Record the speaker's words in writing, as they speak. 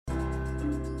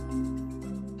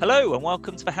Hello and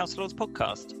welcome to the House of Lords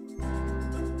podcast.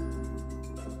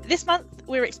 This month,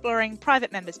 we're exploring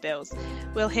private members' bills.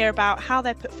 We'll hear about how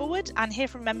they're put forward and hear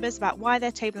from members about why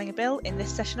they're tabling a bill in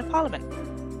this session of Parliament.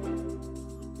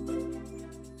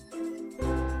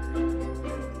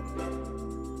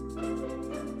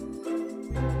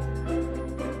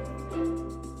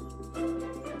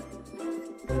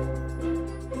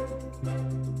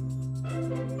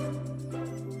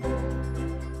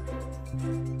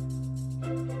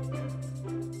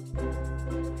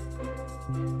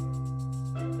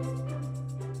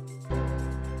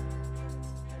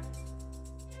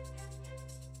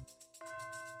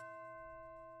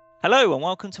 Hello and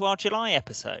welcome to our July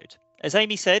episode. As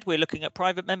Amy said, we're looking at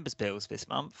private members' bills this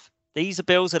month. These are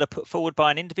bills that are put forward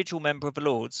by an individual member of the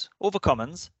Lords or the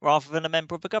Commons rather than a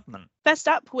member of the government. First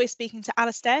up, we're speaking to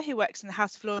Alistair, who works in the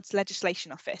House of Lords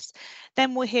Legislation Office.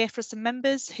 Then we'll hear from some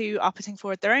members who are putting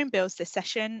forward their own bills this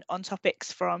session on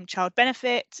topics from child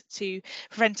benefit to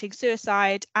preventing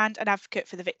suicide and an advocate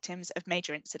for the victims of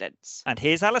major incidents. And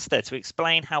here's Alistair to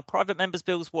explain how private members'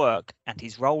 bills work and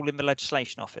his role in the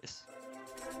Legislation Office.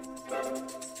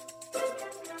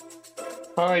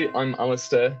 Hi, I'm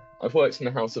Alistair. I've worked in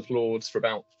the House of Lords for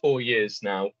about 4 years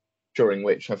now, during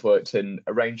which I've worked in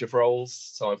a range of roles.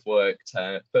 So I've worked,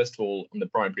 first of all, on the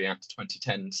Bribery Act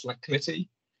 2010 Select Committee,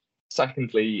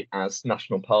 secondly, as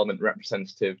National Parliament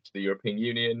representative to the European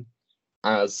Union,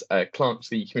 as a clerk to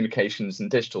the Communications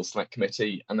and Digital Select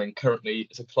Committee, and then currently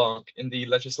as a clerk in the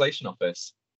Legislation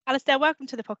Office. Alistair, welcome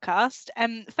to the podcast.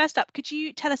 First up, could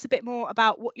you tell us a bit more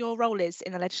about what your role is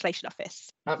in the Legislation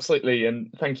Office? Absolutely,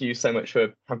 and thank you so much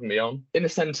for having me on. In a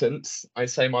sentence, I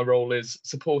say my role is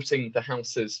supporting the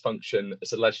House's function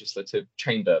as a legislative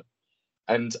chamber.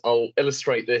 And I'll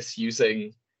illustrate this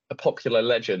using a popular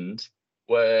legend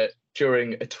where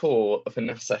during a tour of the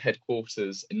NASA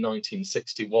headquarters in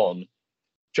 1961,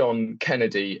 John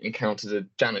Kennedy encountered a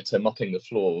janitor mopping the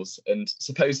floors, and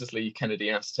supposedly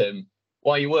Kennedy asked him,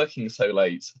 "Why are you working so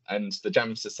late?" And the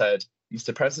janitor said,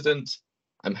 "Mr. President,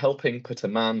 I'm helping put a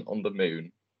man on the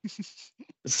moon."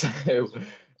 So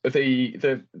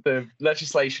the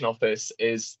Legislation Office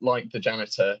is like the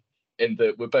janitor in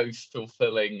that we're both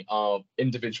fulfilling our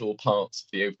individual parts of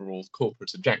the overall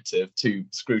corporate objective to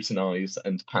scrutinise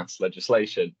and pass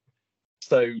legislation.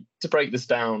 So to break this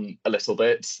down a little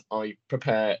bit, I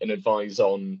prepare and advise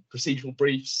on procedural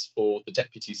briefs for the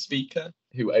Deputy Speaker,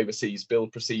 who oversees bill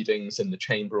proceedings in the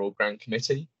Chamber or Grand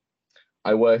Committee.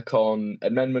 I work on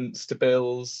amendments to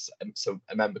bills, and so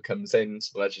a member comes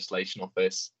into the Legislation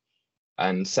Office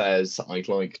and says, "I'd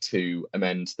like to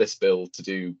amend this bill to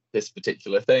do this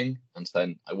particular thing," and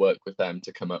then I work with them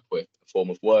to come up with a form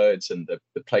of words and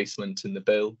the placement in the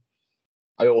bill.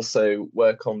 I also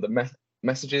work on the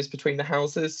messages between the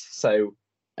houses. So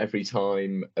every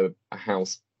time a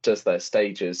house does their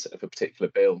stages of a particular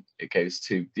bill, it goes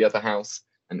to the other house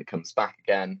and it comes back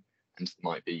again, and there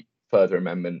might be further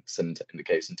amendments and it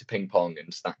goes into ping pong,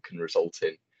 and that can result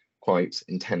in quite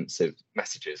intensive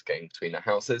messages going between the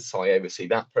houses. So I oversee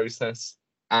that process.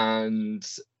 And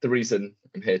the reason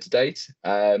I'm here today,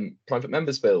 private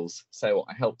members' bills. So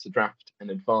I help to draft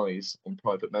and advise on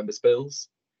private members' bills,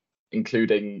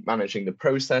 including managing the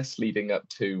process leading up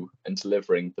to and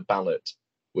delivering the ballot,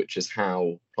 which is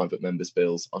how private members'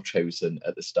 bills are chosen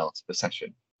at the start of the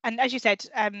session. And as you said,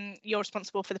 you're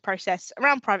responsible for the process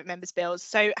around private members' bills.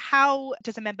 So how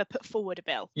does a member put forward a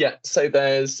bill? Yeah, so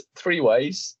there's 3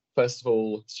 ways. First of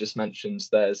all, as just mentioned,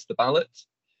 there's the ballot.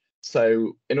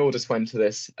 So in order to enter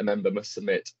this, a member must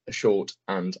submit a short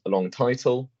and a long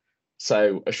title.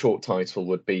 So a short title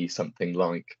would be something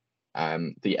like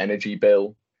the energy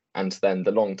bill, and then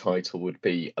the long title would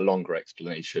be a longer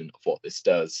explanation of what this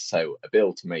does. So a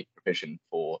bill to make provision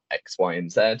for X, Y, and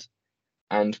Z.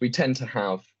 And we tend to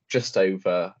have just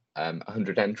over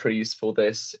 100 entries for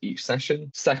this each session.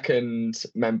 Second,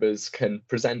 members can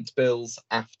present bills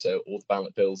after all the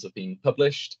ballot bills have been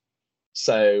published.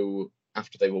 So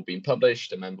after they've all been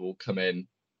published, a member will come in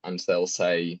and they'll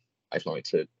say, "I'd like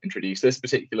to introduce this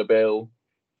particular bill."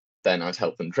 Then I'd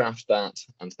help them draft that,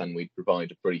 and then we'd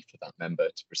provide a brief for that member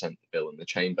to present the bill in the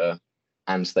chamber.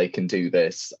 And they can do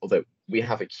this, although we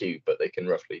have a queue, but they can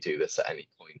roughly do this at any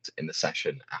point in the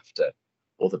session after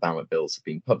all the ballot bills have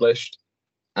been published.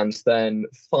 And then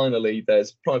finally,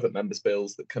 there's private members'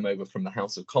 bills that come over from the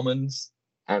House of Commons,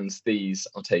 and these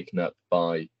are taken up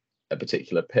by a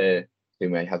particular peer who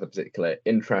may have a particular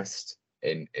interest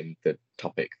in the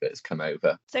topic that has come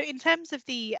over. So in terms of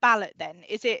the ballot then,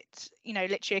 is it,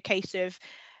 literally a case of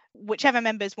whichever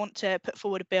members want to put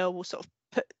forward a bill will sort of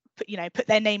put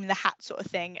their name in the hat sort of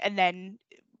thing, and then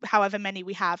however many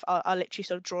we have are literally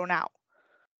sort of drawn out?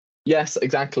 Yes,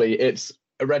 exactly. It's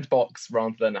a red box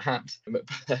rather than a hat. But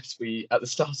at the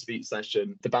start of each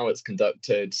session, the ballot's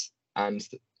conducted, and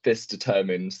this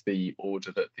determines the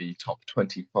order that the top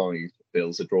 25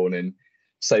 bills are drawn in.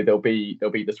 So there'll be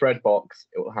this red box.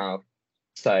 It will have,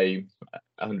 say,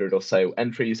 100 or so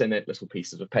entries in it, little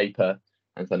pieces of paper,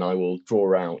 and then I will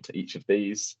draw out each of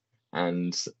these,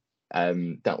 and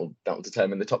that will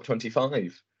determine the top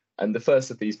 25. And the first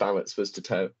of these ballots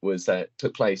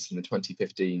took place in the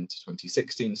 2015 to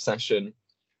 2016 session.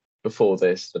 Before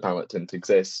this, the ballot didn't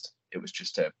exist. It was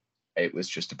just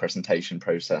a presentation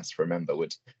process where a member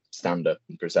would stand up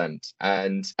and present.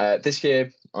 And this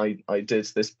year, I did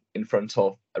this in front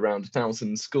of around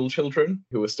 1,000 school children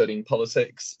who were studying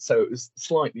politics. So it was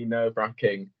slightly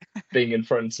nerve-wracking being in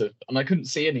front of, and I couldn't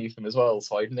see any of them as well,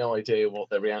 so I had no idea what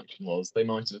their reaction was. They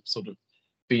might have sort of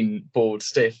been bored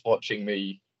stiff watching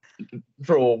me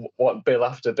draw what bill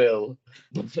after bill.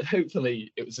 But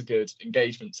hopefully it was a good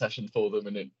engagement session for them,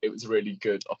 and it was a really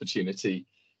good opportunity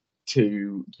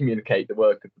to communicate the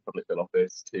work of the Public Bill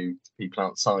Office to people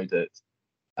outside it.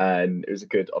 And it was a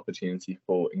good opportunity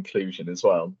for inclusion as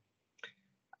well.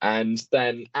 And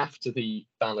then after the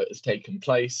ballot has taken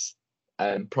place,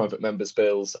 private members'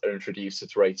 bills are introduced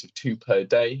at a rate of 2 per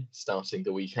day, starting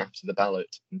the week after the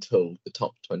ballot until the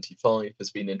top 25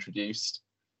 has been introduced.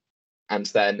 And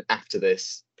then after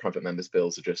this, private members'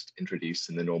 bills are just introduced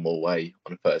in the normal way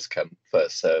on a first come,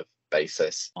 first serve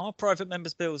basis. Are private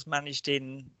members' bills managed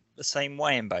in the same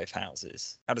way in both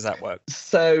houses? How does that work?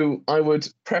 So I would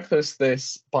preface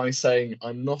this by saying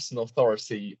I'm not an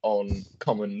authority on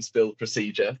Commons bill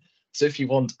procedure. So if you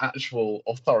want actual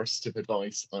authoritative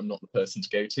advice, I'm not the person to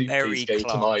go to. Very Please go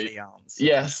to my answer.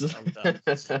 Yes.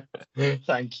 Well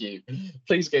Thank you.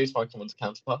 Please go to my Commons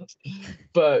counterpart.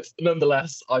 But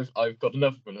nonetheless, I've got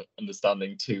enough of an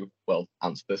understanding to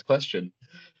answer this question.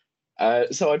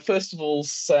 So I'd first of all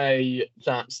say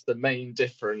that the main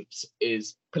difference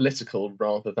is political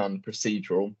rather than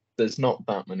procedural. There's not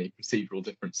that many procedural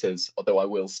differences, although I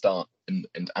will start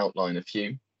and outline a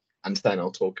few, and then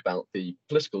I'll talk about the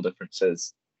political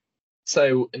differences.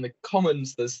 So in the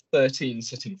Commons, there's 13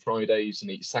 sitting Fridays in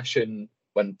each session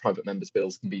when private members'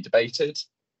 bills can be debated,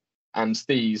 and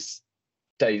these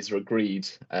days are agreed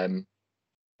in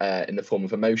the form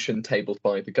of a motion tabled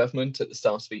by the government at the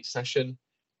start of each session.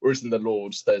 Whereas in the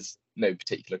Lords, there's no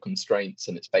particular constraints,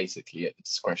 and it's basically at the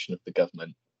discretion of the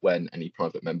government when any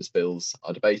private members' bills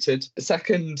are debated.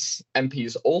 Second,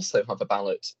 MPs also have a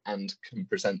ballot and can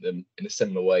present them in a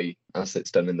similar way as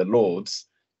it's done in the Lords,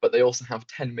 but they also have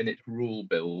 10-minute rule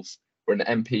bills where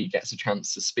an MP gets a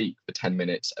chance to speak for 10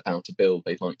 minutes about a bill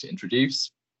they'd like to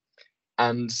introduce.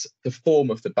 And the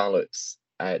form of the ballots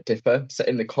differ. So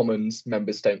in the Commons,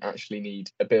 members don't actually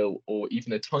need a bill or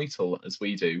even a title, as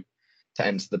we do, to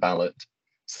enter the ballot.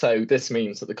 So this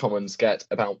means that the Commons get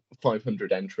about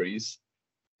 500 entries,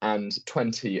 and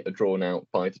 20 are drawn out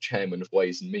by the Chairman of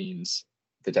Ways and Means,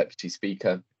 the Deputy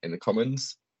Speaker in the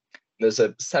Commons. There's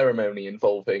a ceremony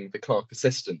involving the Clerk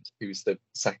Assistant, who's the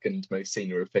second most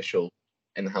senior official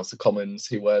in the House of Commons,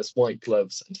 who wears white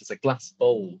gloves and has a glass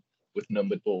bowl with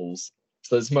numbered balls.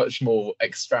 So there's much more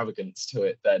extravagance to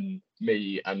it than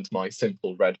me and my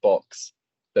simple red box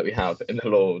that we have in the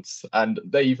Lords. And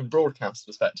they even broadcast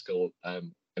the spectacle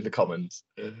in the Commons.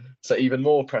 So even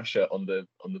more pressure on the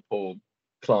poor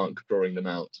clerk drawing them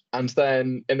out. And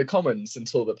then in the Commons,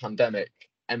 until the pandemic,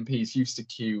 MPs used to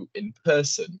queue in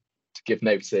person to give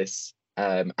notice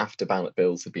after ballot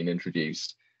bills had been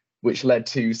introduced, which led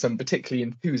to some particularly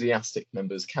enthusiastic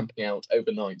members camping out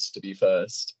overnight to be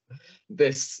first.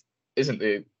 This isn't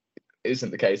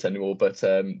the case anymore, but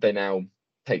they now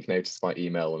take notice by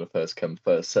email on a first come,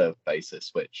 first served basis,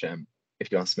 which,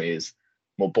 if you ask me, is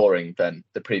more boring than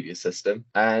the previous system.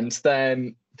 And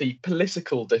then the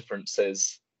political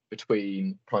differences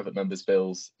between private members'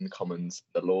 bills in the Commons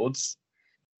and the Lords.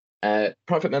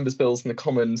 Private members' bills in the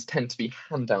Commons tend to be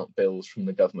handout bills from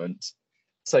the government.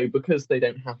 So because they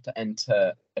don't have to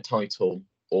enter a title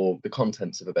or the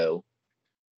contents of a bill,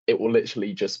 it will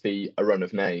literally just be a run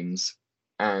of names.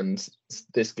 And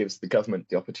this gives the government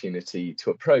the opportunity to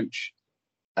approach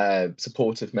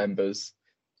supportive members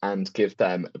and give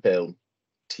them a bill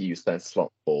to use their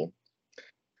slot for.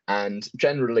 And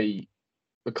generally,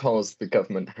 because the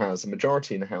government has a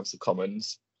majority in the House of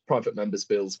Commons, private members'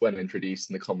 bills, when introduced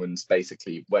in the Commons,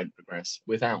 basically won't progress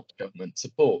without government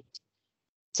support.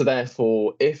 So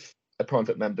therefore, if a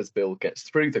private member's bill gets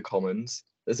through the Commons,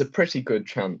 there's a pretty good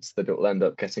chance that it will end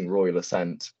up getting royal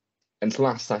assent. And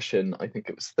last session, I think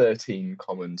it was 13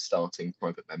 Commons starting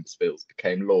private members' bills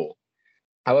became law.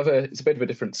 However, it's a bit of a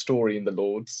different story in the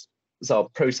Lords, as our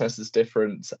process is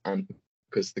different and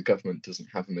because the government doesn't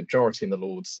have a majority in the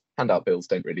Lords. Handout bills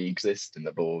don't really exist in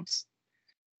the Lords.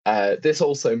 This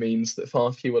also means that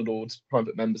far fewer Lords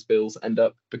private members' bills end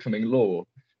up becoming law.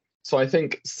 So I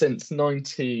think since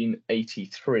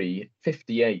 1983,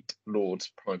 58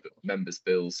 Lords private members'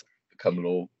 bills have become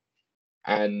law.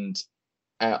 And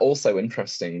also,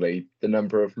 interestingly, the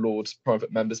number of Lords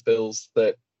private members' bills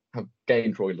that have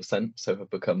gained royal assent, so have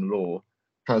become law,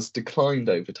 has declined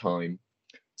over time.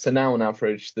 So now, on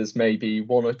average, there's maybe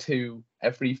one or two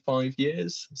every 5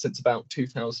 years since about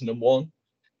 2001.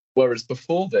 Whereas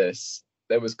before this,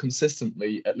 there was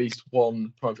consistently at least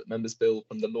one private members' bill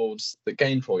from the Lords that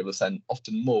gained royal assent,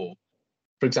 often more.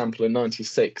 For example, in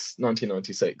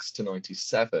 1996 to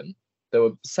 97, there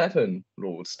were 7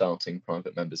 Lords starting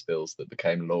private members' bills that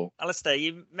became law. Alistair,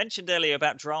 you mentioned earlier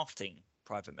about drafting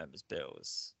private members'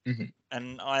 bills.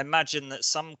 And I imagine that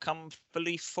some come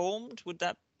fully formed. Would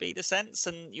that be the sense?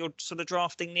 And you're sort of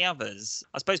drafting the others.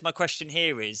 I suppose my question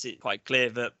here is, it's quite clear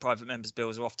that private members'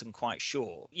 bills are often quite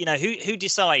short. You know, who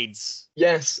decides?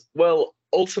 Yes, well,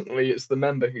 ultimately it's the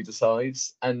member who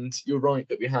decides, and you're right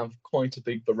that we have quite a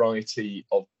big variety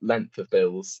of length of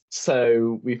bills.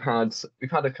 So we've had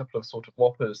a couple of sort of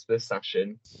whoppers this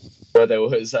session, where there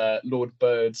was Lord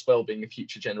Bird's Wellbeing of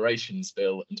Future Generations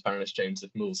Bill and Baroness James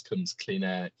of Moulscombe's Clean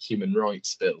Air Human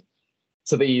Rights Bill.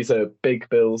 So these are big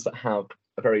bills that have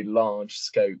a very large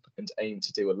scope and aim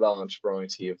to do a large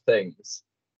variety of things.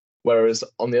 Whereas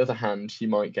on the other hand, you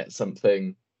might get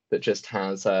something that just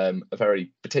has a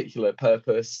very particular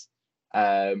purpose.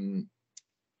 Trying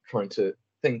to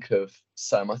think of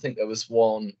some. I think there was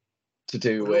one to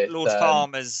do with Lord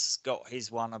Farmer's got his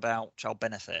one about child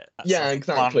benefit. That's, yeah,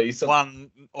 exactly.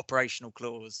 One operational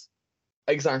clause.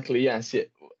 Exactly. Yes.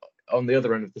 On the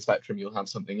other end of the spectrum, you'll have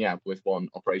something, with one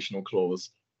operational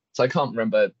clause. So I can't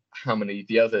remember how many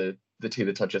the two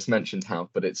that I just mentioned have,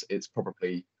 but it's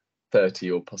probably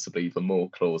 30 or possibly even more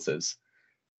clauses.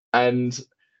 And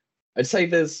I'd say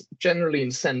there's generally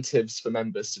incentives for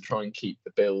members to try and keep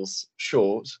the bills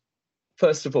short.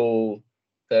 First of all,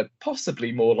 they're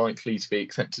possibly more likely to be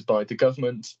accepted by the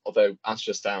government, although, as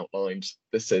just outlined,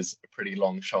 this is a pretty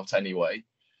long shot anyway.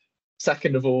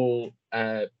 Second of all,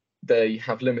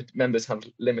 members have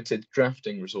limited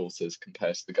drafting resources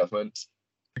compared to the government.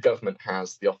 The government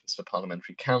has the Office for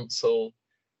Parliamentary Counsel,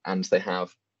 and they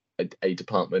have a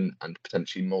department and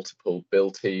potentially multiple bill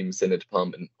teams in a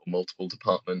department or multiple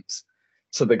departments.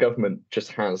 So the government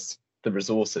just has the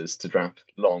resources to draft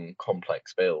long,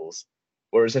 complex bills.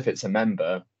 Whereas if it's a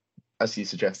member, as you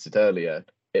suggested earlier,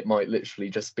 it might literally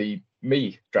just be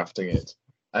me drafting it.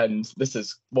 And this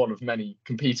is one of many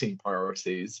competing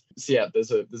priorities. So yeah,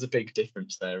 there's a big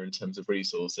difference there in terms of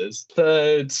resources.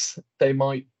 Third, they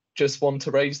might just want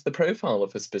to raise the profile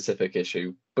of a specific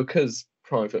issue because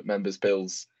private members'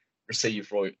 bills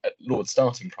Lords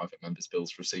starting private members'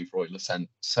 bills receive royal assent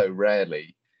so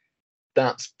rarely.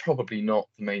 That's probably not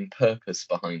the main purpose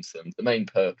behind them. The main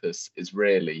purpose is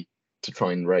really to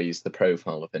try and raise the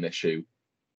profile of an issue.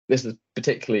 This is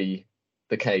particularly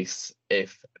the case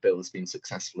if a bill has been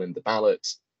successful in the ballot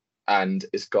and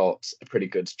has got a pretty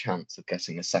good chance of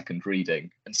getting a second reading.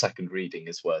 And second reading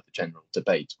is where the general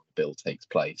debate on the bill takes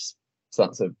place. So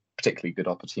that's a particularly good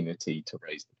opportunity to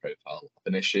raise the profile of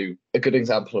an issue. A good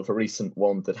example of a recent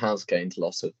one that has gained a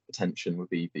lot of attention would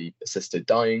be the assisted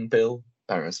dying bill,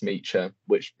 Baroness Meacher,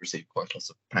 which received quite a lot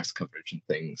of press coverage and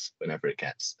things whenever it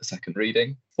gets a second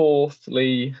reading.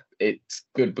 Fourthly, it's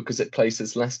good because it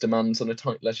places less demands on a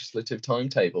tight legislative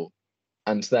timetable.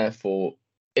 And therefore,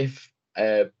 if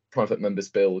a private member's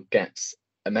bill gets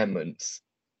amendments,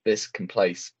 this can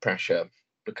place pressure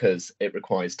because it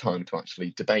requires time to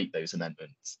actually debate those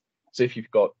amendments. So if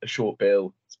you've got a short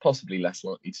bill, it's possibly less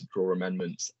likely to draw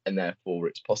amendments, and therefore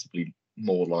it's possibly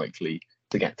more likely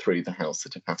to get through the House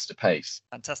at a faster pace.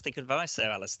 Fantastic advice there,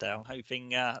 Alistair. I'm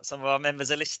hoping some of our members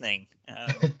are listening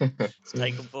to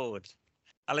take on board.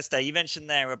 Alistair, you mentioned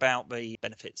there about the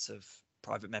benefits of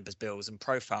private members' bills and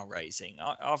profile raising.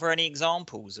 Are there any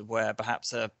examples of where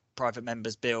perhaps a private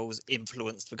members' bills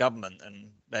influenced the government and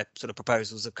their sort of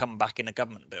proposals have come back in a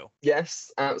government bill?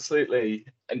 Yes, absolutely.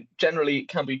 And generally it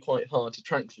can be quite hard to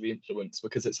track the influence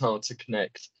because it's hard to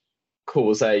connect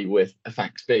cause A with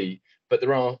effect B. But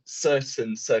there are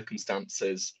certain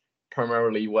circumstances,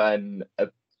 primarily when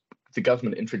the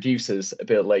government introduces a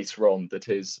bill later on that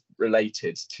is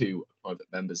related to a private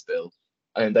member's bill.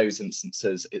 And in those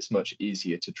instances, it's much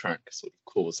easier to track sort of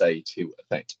cause A to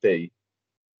effect B.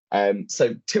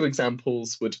 So two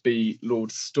examples would be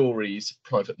Lord Storey's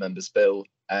private members bill,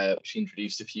 which he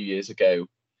introduced a few years ago,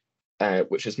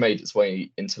 which has made its way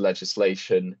into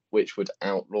legislation, which would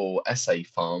outlaw SA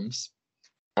farms.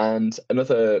 And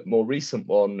another more recent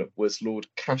one was Lord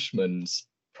Cashman's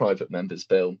private members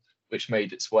bill, which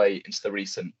made its way into the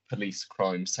recent police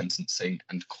crime sentencing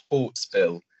and courts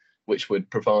bill, which would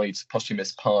provide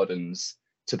posthumous pardons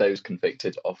to those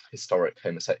convicted of historic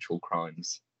homosexual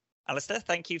crimes. Alistair,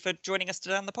 thank you for joining us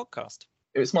today on the podcast.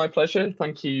 It was my pleasure.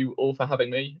 Thank you all for having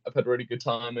me. I've had a really good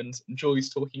time and enjoyed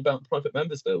talking about private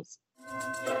members bills.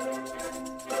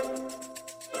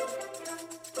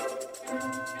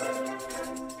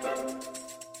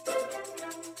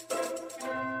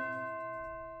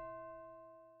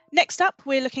 Next up,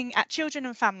 we're looking at children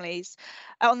and families.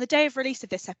 On the day of release of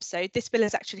this episode, this bill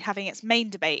is actually having its main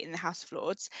debate in the House of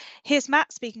Lords. Here's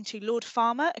Matt speaking to Lord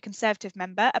Farmer, a Conservative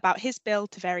member, about his bill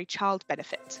to vary child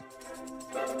benefit.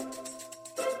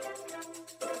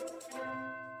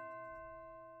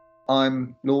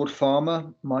 I'm Lord Farmer,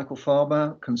 Michael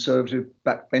Farmer, Conservative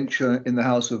backbencher in the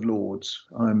House of Lords.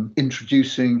 I'm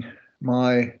introducing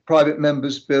my private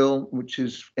members bill, which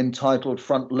is entitled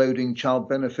Front-Loading Child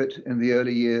Benefit in the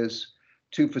Early Years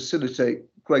to Facilitate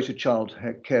Greater Child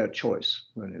Care Choice.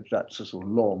 That's a sort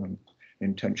of long and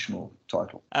intentional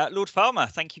title. Lord Farmer,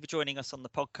 thank you for joining us on the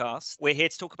podcast. We're here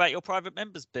to talk about your private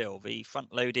members bill, the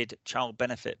front-loaded child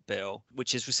benefit bill,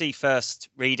 which has received first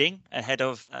reading ahead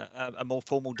of a more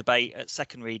formal debate at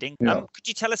second reading. Yeah. Could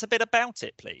you tell us a bit about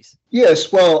it, please?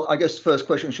 Yes, well, I guess the first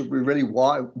question should be really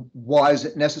why is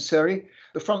it necessary?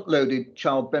 The front-loaded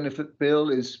child benefit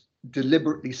bill is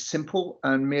deliberately simple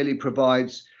and merely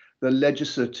provides the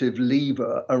legislative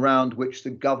lever around which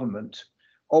the government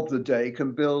of the day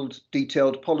can build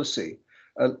detailed policy.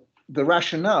 The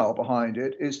rationale behind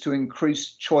it is to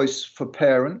increase choice for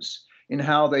parents in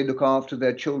how they look after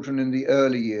their children in the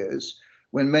early years,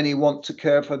 when many want to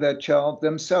care for their child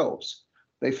themselves.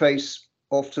 They face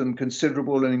often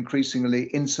considerable and increasingly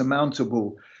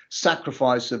insurmountable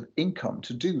sacrifice of income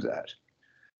to do that.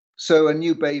 So a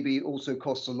new baby also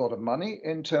costs a lot of money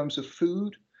in terms of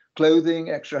food, clothing,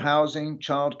 extra housing,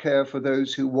 childcare for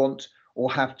those who want or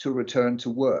have to return to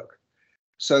work.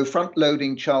 So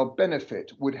front-loading child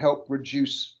benefit would help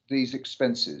reduce these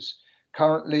expenses.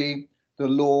 Currently, the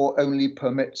law only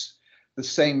permits the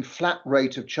same flat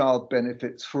rate of child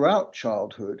benefits throughout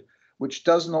childhood, which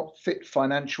does not fit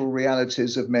financial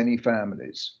realities of many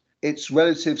families. Its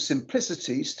relative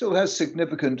simplicity still has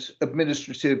significant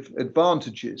administrative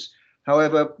advantages.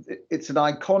 However, it's an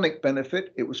iconic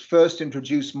benefit. It was first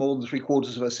introduced more than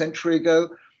 3/4 of a century ago,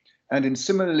 and in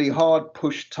similarly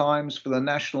hard-pushed times for the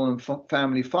national and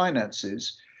family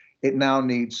finances, it now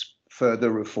needs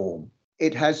further reform.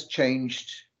 It has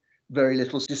changed very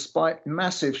little, despite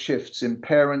massive shifts in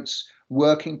parents'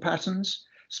 working patterns,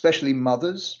 especially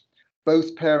mothers.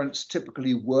 Both parents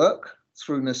typically work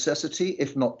through necessity,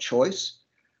 if not choice.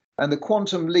 And the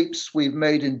quantum leaps we've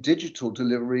made in digital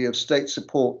delivery of state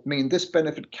support mean this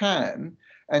benefit can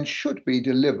and should be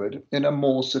delivered in a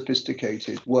more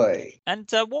sophisticated way. And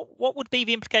what would be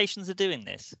the implications of doing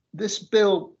this? This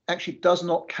bill actually does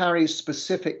not carry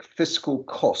specific fiscal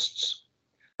costs,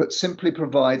 but simply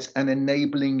provides an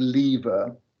enabling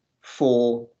lever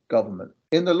for government.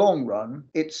 In the long run,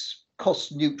 it's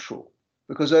cost neutral,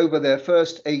 because over their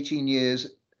first 18 years,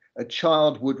 a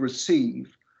child would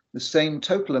receive the same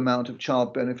total amount of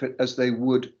child benefit as they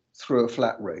would through a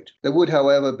flat rate. There would,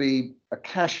 however, be a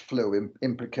cash flow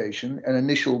implication, an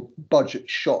initial budget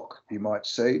shock, you might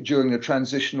say, during the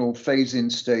transitional phase-in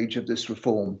stage of this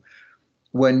reform,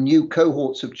 when new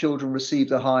cohorts of children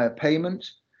receive a higher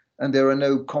payment and there are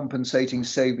no compensating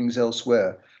savings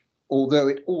elsewhere, although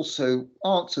it also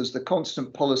answers the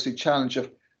constant policy challenge of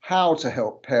how to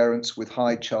help parents with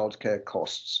high childcare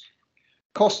costs.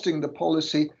 Costing the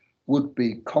policy would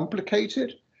be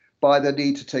complicated by the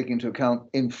need to take into account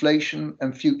inflation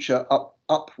and future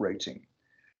uprating.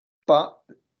 But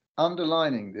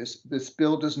underlining this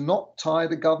bill does not tie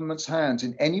the government's hands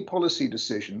in any policy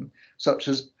decision, such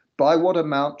as by what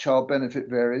amount child benefit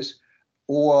varies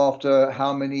or after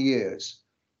how many years.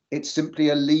 It's simply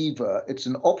a lever. It's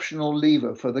an optional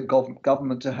lever for the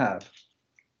government to have.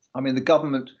 I mean, the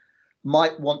government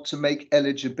might want to make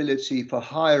eligibility for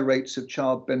higher rates of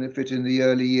child benefit in the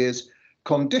early years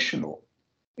conditional.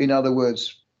 In other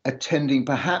words, attending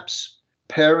perhaps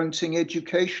parenting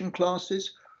education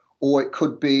classes, or it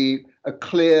could be a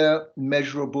clear,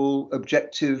 measurable,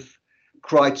 objective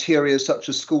criteria such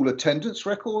as school attendance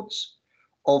records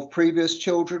of previous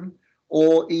children,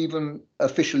 or even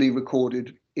officially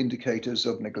recorded indicators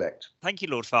of neglect. Thank you,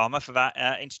 Lord Farmer, for that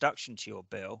introduction to your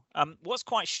bill. What's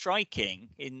quite striking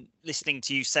in listening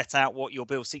to you set out what your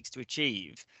bill seeks to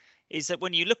achieve is that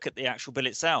when you look at the actual bill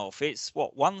itself, it's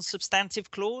one substantive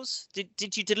clause.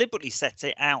 Did you deliberately set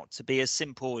it out to be as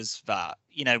simple as that?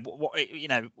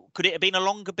 Could it have been a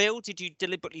longer bill? Did you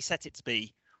deliberately set it to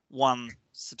be one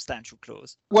substantial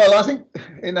clause? Well, I think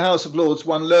in the House of Lords,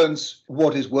 one learns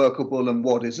what is workable and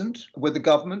what isn't with the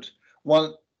government.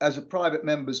 One, as a private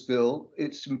member's bill,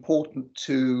 it's important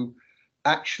to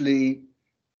actually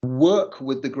work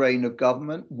with the grain of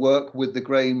government, work with the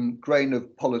grain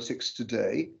of politics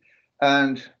today.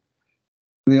 And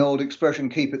the old expression,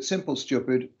 keep it simple,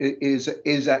 stupid,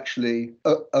 is actually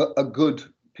a good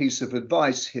piece of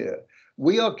advice here.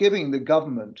 We are giving the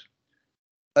government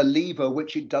a lever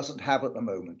which it doesn't have at the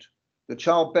moment. The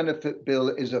Child Benefit Bill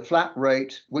is a flat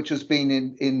rate, which has been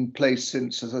in place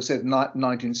since, as I said,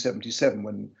 1977,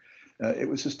 when it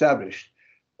was established.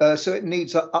 So it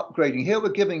needs upgrading. Here we're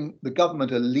giving the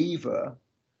government a lever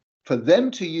for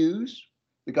them to use,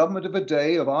 the government of a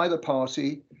day of either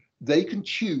party. They can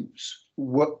choose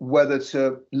whether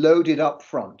to load it up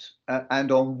front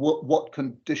and on what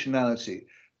conditionality.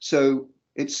 So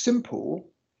it's simple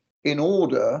in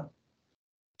order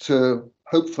to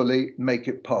hopefully make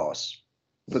it pass,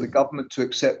 for the government to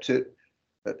accept it,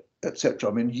 etc.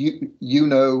 I mean, you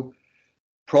know,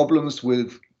 problems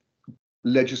with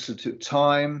legislative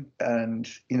time and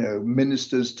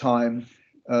ministers' time.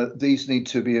 These need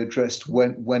to be addressed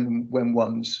when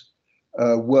one's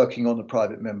working on a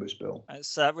private member's bill.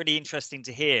 It's really interesting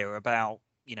to hear about,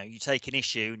 you take an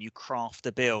issue and you craft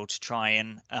a bill to try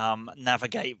and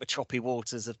navigate the choppy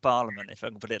waters of Parliament, if I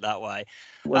can put it that way.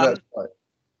 Well, that's right.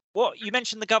 What you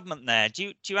mentioned the government there.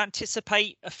 Do you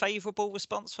anticipate a favourable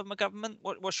response from the government?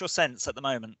 What's your sense at the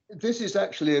moment? This is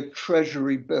actually a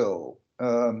Treasury bill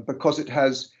because it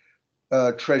has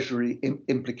Treasury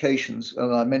implications,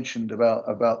 and I mentioned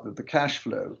about the cash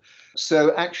flow.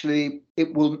 So actually,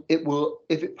 it will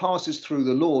if it passes through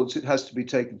the Lords, it has to be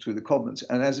taken through the Commons,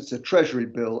 and as it's a Treasury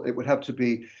bill, it would have to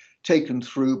be taken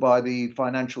through by the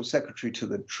Financial Secretary to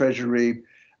the Treasury,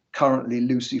 currently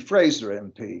Lucy Fraser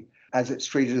MP, as it's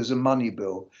treated as a money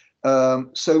bill.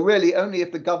 So really, only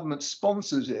if the government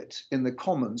sponsors it in the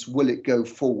Commons will it go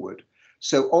forward.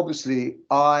 So obviously,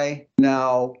 I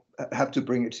now have to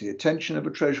bring it to the attention of the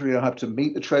Treasury. I have to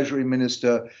meet the Treasury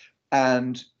Minister,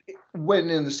 and when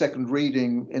in the second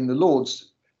reading in the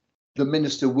Lords, the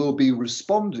Minister will be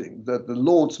responding. The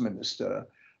Lords Minister,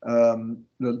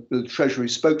 the Treasury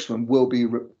spokesman, will be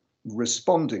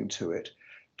responding to it,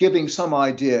 giving some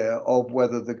idea of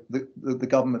whether the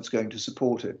government's going to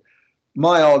support it.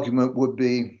 My argument would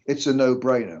be it's a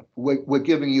no-brainer. We're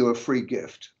giving you a free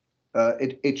gift.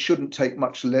 It shouldn't take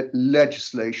much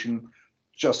legislation.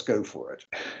 Just go for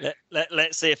it.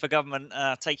 Let's see if the government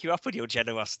take you up on your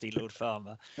generosity, Lord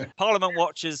Farmer. Parliament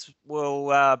watchers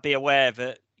will be aware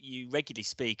that you regularly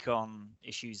speak on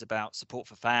issues about support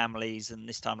for families, and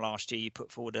this time last year you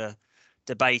put forward a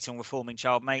debate on reforming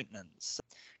child maintenance.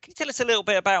 Can you tell us a little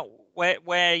bit about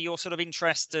where your sort of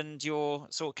interest and your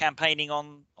sort of campaigning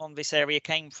on this area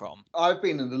came from? I've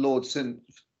been in the Lords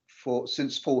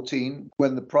since 14,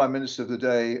 when the Prime Minister of the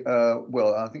day,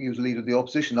 I think he was leader of the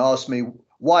opposition, asked me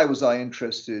why was I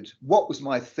interested, what was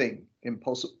my thing in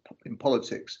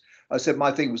politics. I said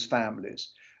my thing was families,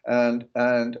 and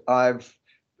I've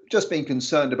just been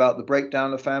concerned about the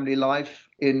breakdown of family life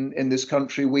in this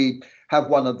country. We have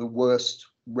one of the worst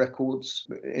records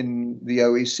in the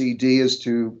OECD as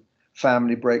to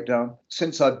family breakdown.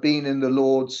 Since I've been in the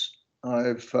Lords,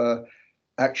 I've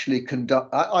actually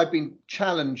I've been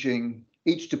challenging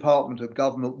each department of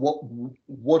government.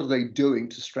 What are they doing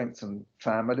to strengthen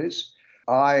families?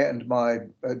 I and my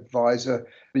advisor have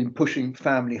been pushing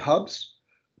family hubs,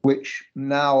 which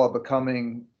now are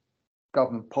becoming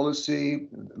government policy.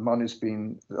 Money's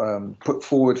been put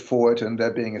forward for it, and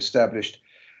they're being established.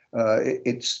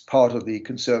 It's part of the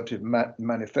Conservative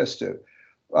manifesto.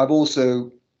 I've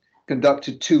also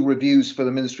conducted 2 reviews for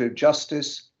the Ministry of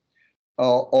Justice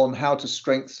on how to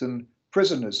strengthen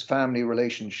prisoners' family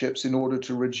relationships in order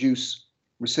to reduce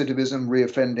recidivism,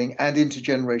 reoffending, and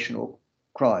intergenerational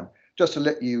crime. Just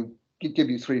to give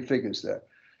you 3 figures there.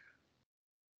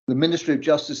 The Ministry of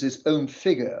Justice's own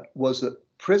figure was that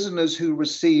prisoners who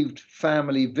received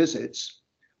family visits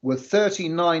were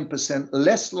 39%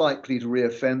 less likely to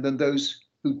reoffend than those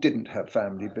who didn't have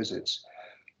family visits.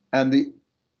 And the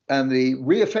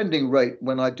reoffending rate,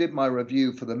 when I did my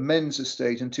review for the men's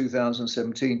estate in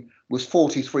 2017, was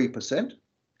 43%.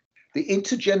 The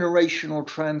intergenerational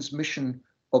transmission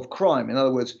of crime, in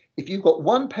other words, if you've got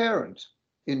one parent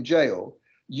in jail,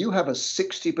 you have a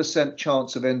 60%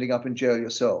 chance of ending up in jail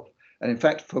yourself. And in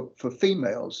fact, for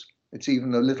females, it's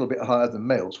even a little bit higher than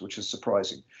males, which is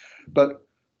surprising. But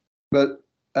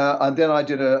And then I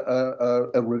did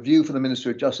a review for the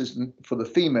Ministry of Justice for the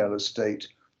female estate,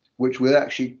 which we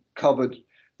actually covered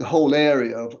the whole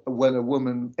area of when a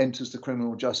woman enters the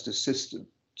criminal justice system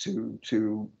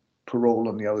to parole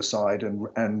on the other side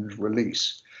and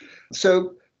release.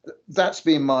 So that's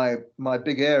been my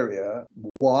big area.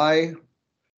 Why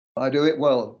I do it?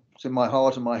 Well, it's in my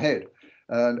heart and my head,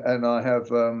 and I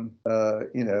have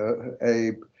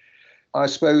I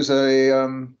suppose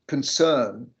a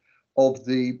concern of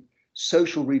the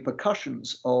social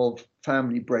repercussions of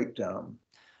family breakdown.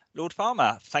 Lord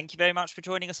Farmer, thank you very much for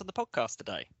joining us on the podcast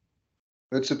today.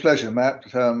 It's a pleasure, Matt.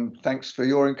 Thanks for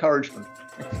your encouragement.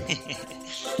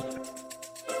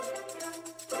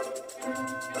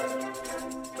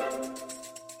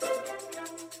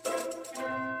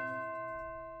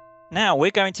 Now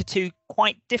we're going to two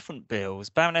quite different bills.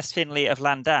 Baroness Finlay of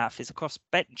Llandaff is a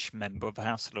crossbench member of the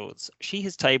House of Lords. She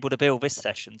has tabled a bill this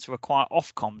session to require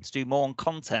Ofcom to do more on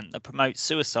content that promotes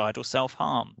suicide or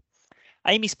self-harm.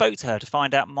 Amy spoke to her to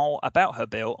find out more about her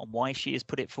bill and why she has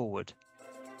put it forward.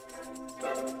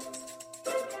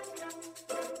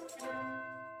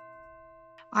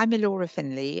 I'm Elora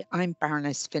Finlay. I'm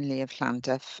Baroness Finlay of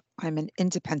Llandaff. I'm an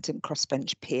independent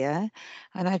crossbench peer,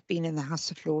 and I've been in the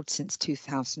House of Lords since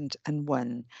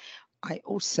 2001. I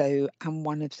also am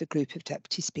one of the group of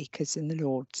deputy speakers in the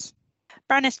Lords.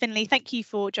 Baroness Finlay, thank you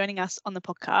for joining us on the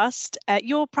podcast.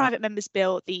 Your private member's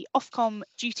bill, the Ofcom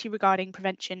Duty Regarding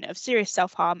Prevention of Serious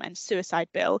Self-Harm and Suicide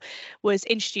Bill, was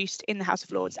introduced in the House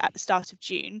of Lords at the start of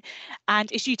June and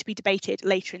is due to be debated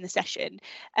later in the session.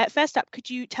 First up, could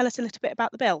you tell us a little bit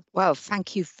about the bill? Well,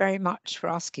 thank you very much for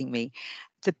asking me.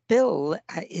 The bill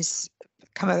has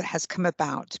come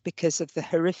about because of the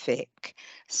horrific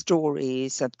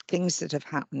stories of things that have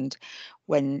happened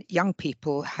when young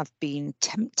people have been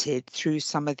tempted through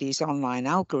some of these online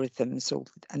algorithms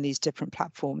and these different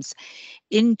platforms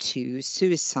into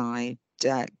suicide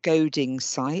goading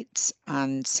sites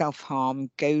and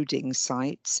self-harm goading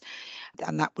sites.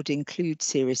 And that would include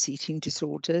serious eating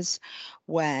disorders,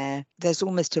 where there's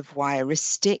almost a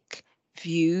voyeuristic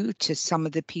view to some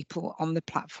of the people on the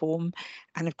platform.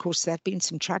 And of course, there have been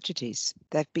some tragedies.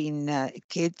 There have been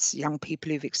kids, young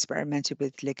people who've experimented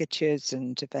with ligatures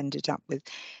and have ended up with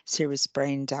serious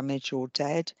brain damage or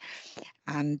dead.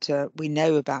 And we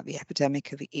know about the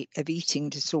epidemic of eating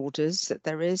disorders that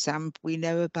there is, and we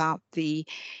know about the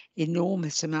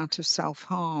enormous amount of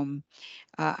self-harm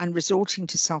and resorting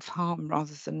to self-harm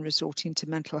rather than resorting to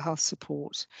mental health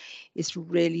support is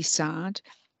really sad.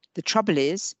 The trouble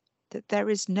is that there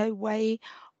is no way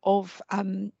of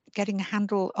getting a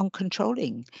handle on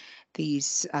controlling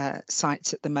these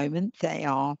sites at the moment. They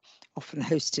are often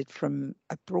hosted from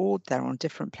abroad, they're on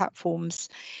different platforms,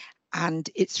 and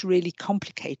it's really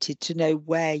complicated to know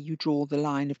where you draw the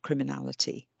line of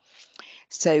criminality.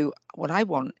 So what I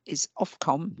want is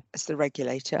Ofcom, as the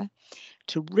regulator,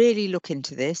 to really look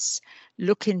into this,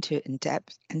 look into it in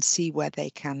depth and see where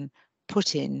they can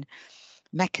put in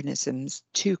mechanisms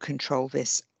to control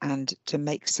this and to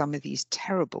make some of these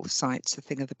terrible sites a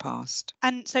thing of the past.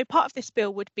 And so part of this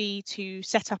bill would be to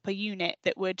set up a unit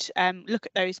that would look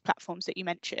at those platforms that you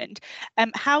mentioned.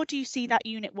 How do you see that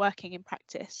unit working in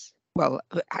practice? Well,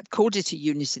 I'd called it a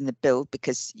unit in the bill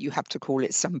because you have to call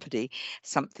it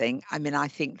something. I mean, I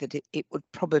think that it would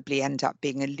probably end up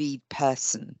being a lead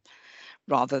person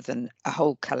rather than a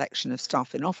whole collection of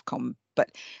staff in Ofcom,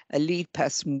 but a lead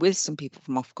person with some people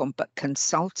from Ofcom, but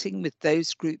consulting with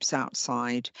those groups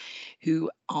outside who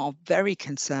are very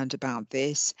concerned about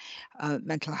this,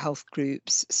 mental health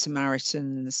groups,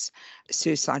 Samaritans,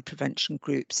 suicide prevention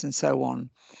groups, and so on,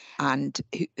 and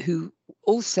who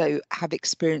also have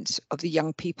experience of the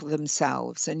young people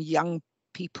themselves and young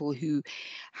people who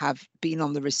have been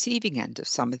on the receiving end of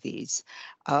some of these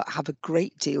have a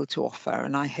great deal to offer.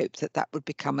 And I hope that that would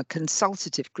become a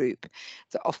consultative group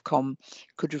that Ofcom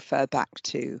could refer back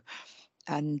to.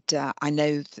 And I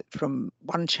know that from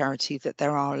one charity that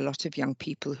there are a lot of young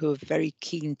people who are very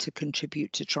keen to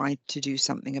contribute to try to do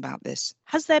something about this.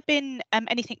 Has there been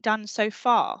anything done so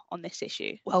far on this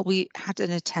issue? Well, we had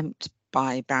an attempt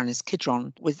by Baroness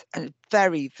Kidron with a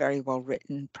very, very well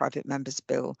written private members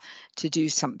bill to do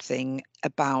something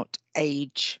about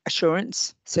age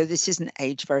assurance. So this is an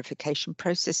age verification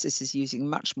process. This is using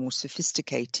much more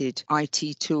sophisticated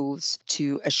IT tools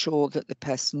to assure that the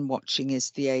person watching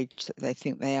is the age that they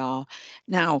think they are.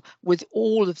 Now, with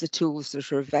all of the tools that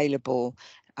are available,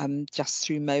 just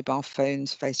through mobile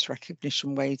phones, face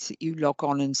recognition, ways that you log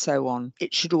on and so on,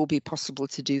 it should all be possible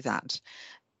to do that.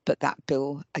 but that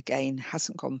bill again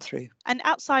hasn't gone through. And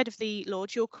outside of the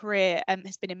Lord, your career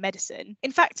has been in medicine.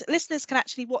 In fact, listeners can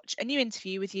actually watch a new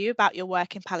interview with you about your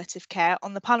work in palliative care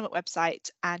on the Parliament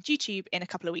website and YouTube in a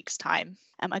couple of weeks' time.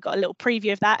 I got a little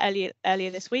preview of that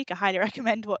earlier this week. I highly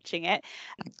recommend watching it.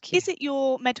 Thank you. Is it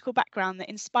your medical background that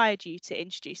inspired you to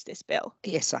introduce this bill?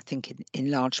 Yes, I think in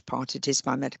large part it is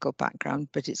my medical background,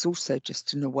 but it's also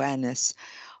just an awareness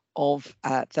of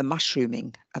the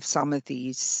mushrooming of some of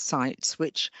these sites,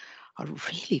 which are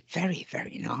really very,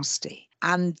 very nasty,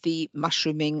 and the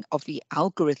mushrooming of the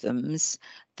algorithms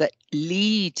that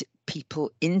lead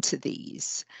people into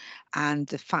these, and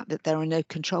the fact that there are no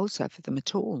controls over them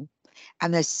at all.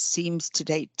 And there seems to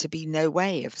date to be no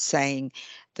way of saying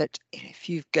that if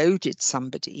you've goaded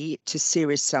somebody to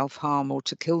serious self-harm or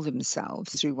to kill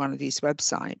themselves through one of these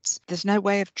websites, there's no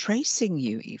way of tracing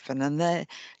you even. And there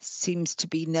seems to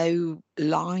be no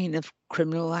line of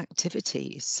criminal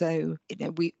activity. So,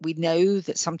 we know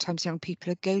that sometimes young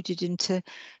people are goaded into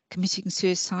committing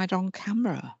suicide on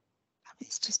camera. I mean,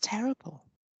 it's just terrible.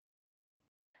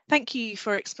 Thank you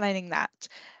for explaining that.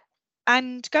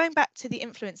 And going back to the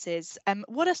influences,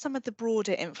 what are some of the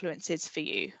broader influences for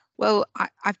you? Well,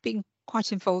 I've been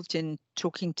quite involved in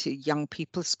talking to young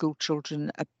people, school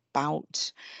children,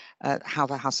 about how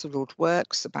the House of Lords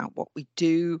works, about what we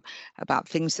do, about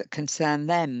things that concern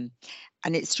them.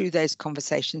 And it's through those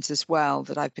conversations as well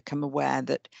that I've become aware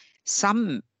that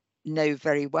some know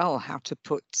very well how to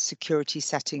put security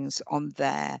settings on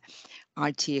their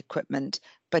IT equipment,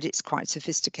 but it's quite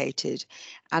sophisticated.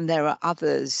 And there are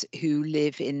others who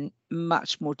live in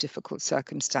much more difficult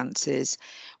circumstances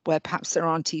where perhaps there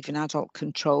aren't even adult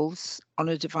controls on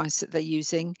a device that they're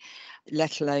using,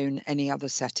 let alone any other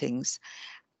settings.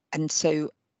 And so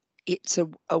it's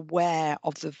aware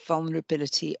of the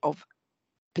vulnerability of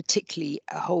particularly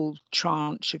a whole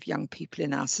tranche of young people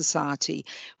in our society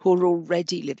who are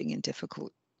already living in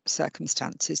difficult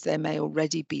circumstances. They may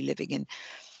already be living in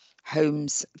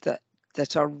homes that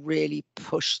are really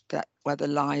pushed, that where the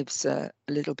lives are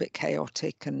a little bit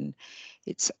chaotic, and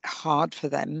it's hard for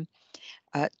them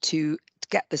to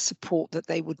get the support that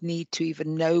they would need to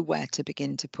even know where to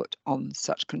begin to put on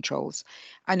such controls.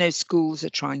 I know schools are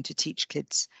trying to teach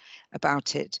kids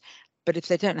about it, but if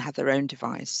they don't have their own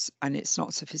device and it's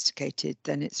not sophisticated,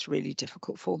 then it's really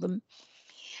difficult for them.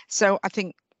 So I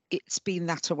think it's been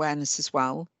that awareness as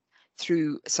well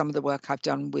through some of the work I've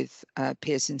done with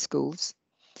peers in schools.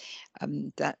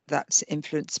 That's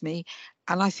influenced me.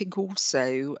 And I think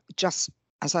also, just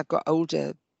as I've got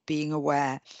older, being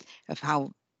aware of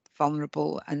how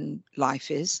vulnerable and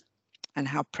life is and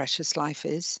how precious life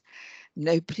is.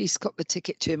 Nobody's got the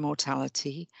ticket to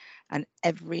immortality, and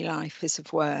every life is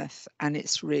of worth. And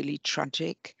it's really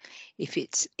tragic if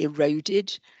it's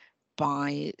eroded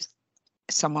by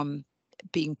someone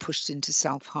being pushed into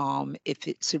self-harm, if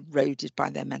it's eroded by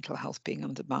their mental health being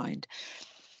undermined,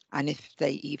 and if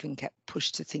they even get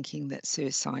pushed to thinking that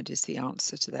suicide is the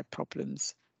answer to their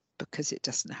problems, because it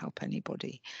doesn't help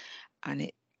anybody. And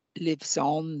it lives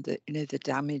on, the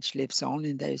damage lives on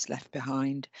in those left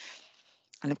behind.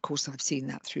 And of course, I've seen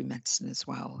that through medicine as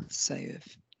well. So of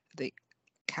the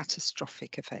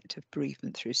catastrophic effect of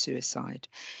bereavement through suicide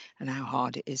and how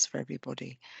hard it is for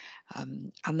everybody.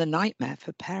 And the nightmare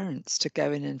for parents to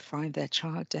go in and find their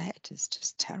child dead is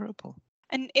just terrible.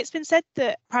 And it's been said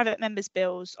that private members'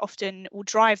 bills often will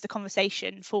drive the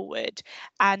conversation forward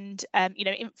and,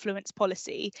 influence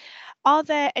policy. Are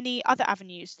there any other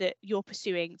avenues that you're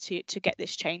pursuing to get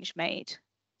this change made?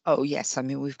 Oh, yes. I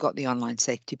mean, we've got the online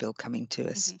safety bill coming to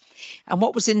us. And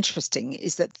what was interesting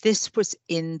is that this was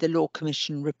in the Law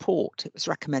Commission report. It was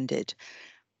recommended,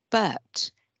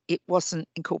 but it wasn't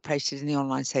incorporated in the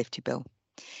online safety bill.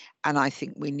 And I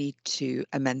think we need to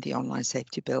amend the online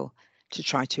safety bill to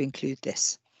try to include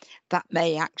this. That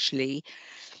may actually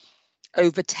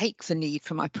overtake the need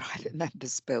for my private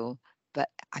members bill, but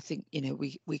I think,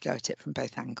 we go at it from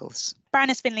both angles.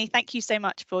 Baroness Finlay, thank you so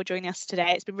much for joining us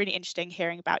today. It's been really interesting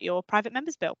hearing about your private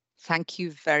members bill. Thank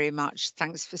you very much.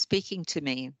 Thanks for speaking to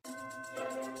me.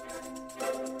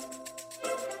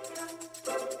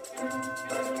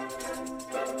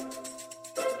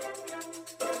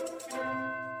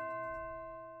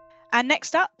 And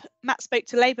next up, Matt spoke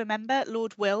to Labour member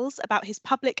Lord Wills about his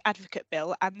public advocate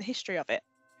bill and the history of it.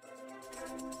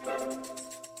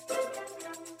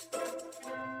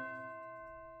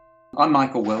 I'm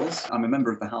Michael Wills. I'm a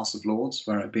member of the House of Lords,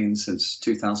 where I've been since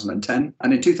 2010.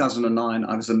 And in 2009,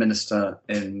 I was a minister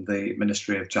in the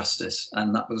Ministry of Justice,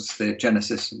 and that was the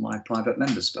genesis of my private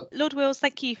members bill. Lord Wills,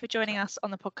 thank you for joining us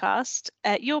on the podcast.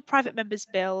 Your private members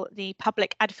bill, the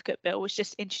Public Advocate Bill, was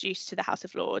just introduced to the House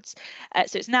of Lords.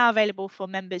 So it's now available for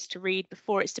members to read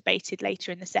before it's debated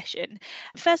later in the session.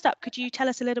 First up, could you tell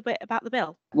us a little bit about the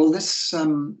bill? Well, this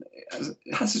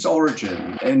has its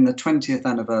origin in the 20th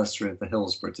anniversary of the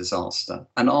Hillsborough disaster.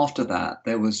 And after that,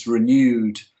 there was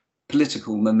renewed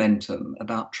political momentum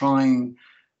about trying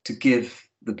to give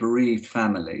the bereaved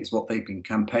families what they've been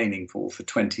campaigning for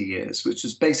 20 years, which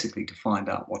was basically to find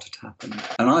out what had happened.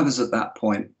 And I was at that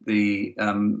point the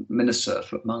minister,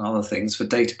 among other things, for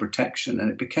data protection.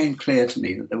 And it became clear to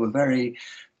me that there were very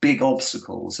big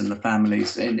obstacles in the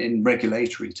families, in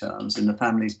regulatory terms, in the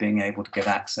families being able to get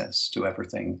access to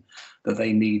everything that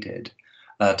they needed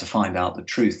to find out the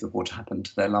truth of what happened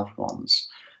to their loved ones.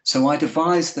 So I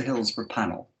devised the Hillsborough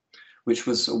Panel, which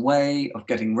was a way of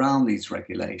getting around these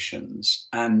regulations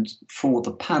and for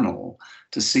the panel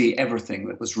to see everything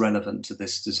that was relevant to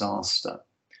this disaster.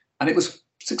 And it was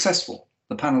successful.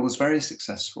 The panel was very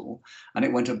successful, and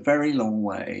it went a very long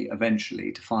way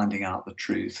eventually to finding out the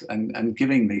truth and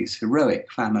giving these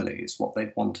heroic families what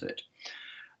they wanted.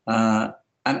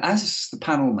 And as the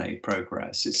panel made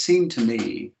progress, it seemed to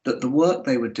me that the work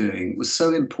they were doing was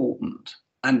so important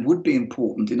and would be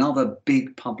important in other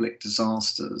big public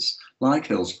disasters like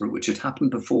Hillsborough, which had happened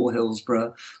before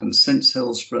Hillsborough and since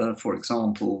Hillsborough, for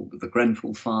example, the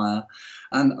Grenfell fire,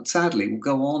 and sadly will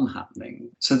go on happening.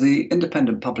 So the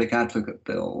Independent Public Advocate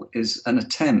Bill is an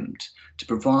attempt to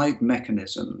provide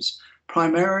mechanisms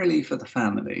primarily for the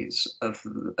families of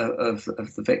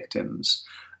the victims,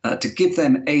 to give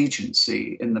them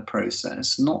agency in the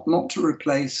process, not to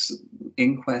replace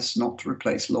inquests, not to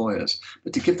replace lawyers,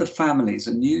 but to give the families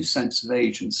a new sense of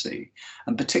agency,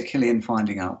 and particularly in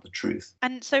finding out the truth.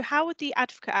 And so how would the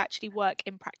advocate actually work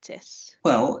in practice?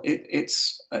 Well,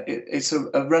 it's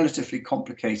a relatively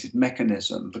complicated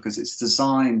mechanism because it's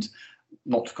designed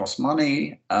not to cost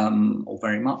money or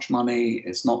very much money.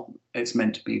 It's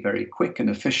meant to be very quick and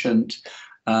efficient.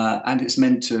 And it's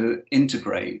meant to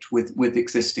integrate with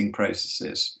existing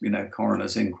processes,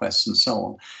 coroners' inquests and so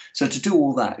on. So to do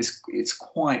all that there's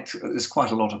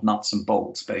quite a lot of nuts and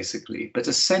bolts, basically. But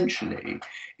essentially,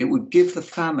 it would give the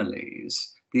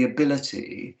families the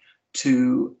ability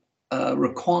to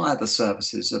require the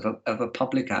services of a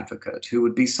public advocate who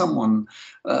would be someone,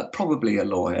 probably a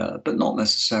lawyer, but not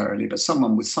necessarily, but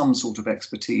someone with some sort of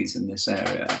expertise in this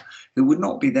area, who would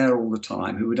not be there all the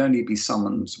time, who would only be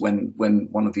summoned when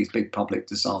one of these big public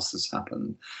disasters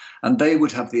happened. And they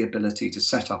would have the ability to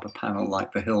set up a panel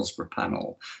like the Hillsborough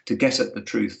Panel to get at the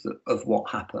truth of what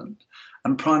happened.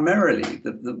 And primarily,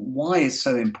 the why is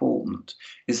so important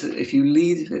is that if you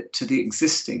leave it to the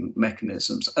existing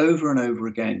mechanisms over and over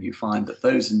again, you find that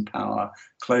those in power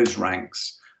close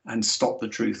ranks and stop the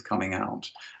truth coming out.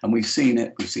 And we've seen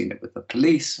it with the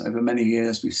police over many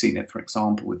years. We've seen it, for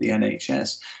example, with the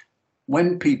NHS.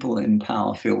 When people in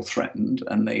power feel threatened,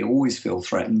 and they always feel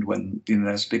threatened when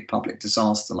there's a big public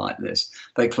disaster like this,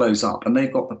 they close up, and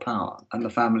they've got the power, and the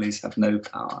families have no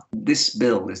power. This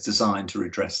bill is designed to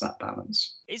redress that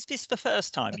balance. Is this the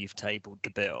first time you've tabled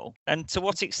the bill? And to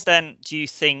what extent do you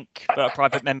think that a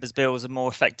private member's bill is a more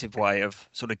effective way of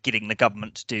sort of getting the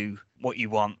government to do what you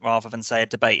want rather than, say, a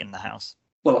debate in the House?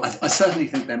 Well, I certainly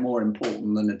think they're more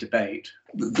important than a debate.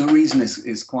 The reason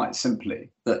is quite simply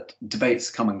that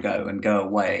debates come and go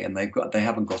away, and they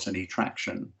haven't got any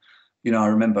traction. I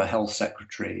remember a health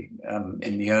secretary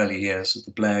in the early years of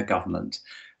the Blair government.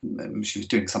 She was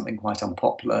doing something quite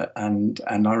unpopular, and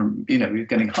we were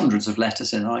getting hundreds of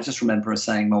letters in. And I just remember her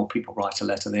saying, "Well, people write a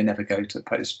letter; they never go to the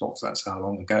post box." That's how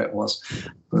long ago it was.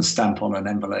 With a stamp on an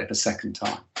envelope a second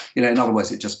time. In other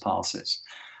words, it just passes.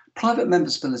 Private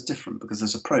member's bill is different because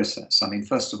there's a process. I mean,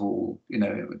 first of all,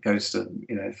 it goes to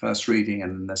first reading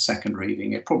and the second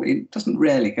reading. It doesn't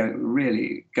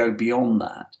really go beyond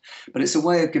that, but it's a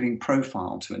way of giving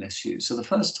profile to an issue. So the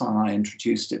first time I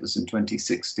introduced it was in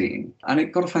 2016, and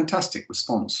it got a fantastic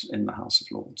response in the House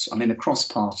of Lords. I mean, across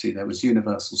party, there was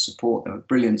universal support. There were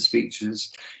brilliant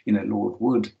speeches. Lord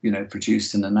Wood,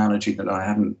 produced an analogy that I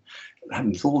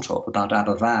hadn't thought of about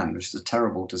Aberfan, which is a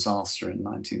terrible disaster in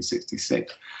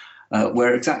 1966.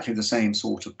 Where exactly the same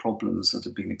sort of problems that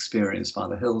have been experienced by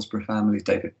the Hillsborough family.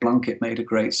 David Blunkett made a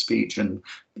great speech, and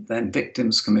then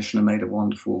Victims Commissioner made a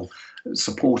wonderful,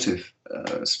 supportive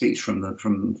speech from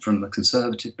the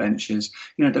Conservative benches.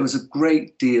 There was a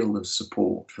great deal of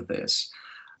support for this.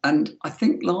 And I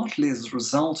think largely as a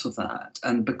result of that,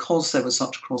 and because there was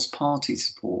such cross-party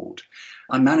support,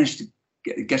 I managed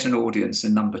to get an audience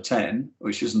in number 10,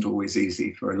 which isn't always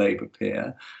easy for a Labour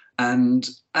peer, and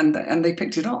they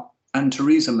picked it up. And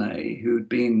Theresa May, who'd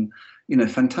been,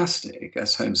 fantastic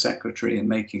as Home Secretary in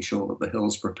making sure that the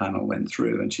Hillsborough panel went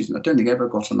through, and I don't think ever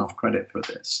got enough credit for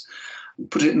this,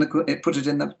 put it in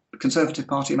the Conservative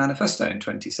Party manifesto in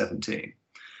 2017.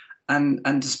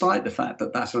 And despite the fact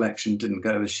that that election didn't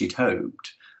go as she'd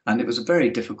hoped, and it was a very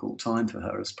difficult time for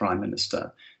her as Prime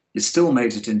Minister, it still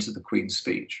made it into the Queen's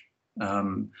speech.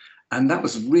 And that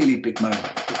was a really big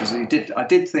moment, because I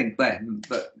did think then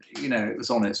that, it was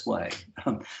on its way.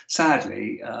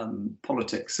 Sadly,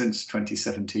 politics since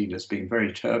 2017 has been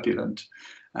very turbulent,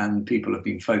 and people have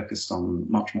been focused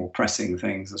on much more pressing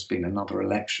things. There's been another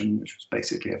election, which was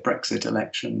basically a Brexit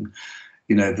election.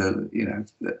 The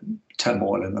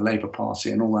turmoil in the Labour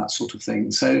Party and all that sort of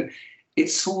thing. So it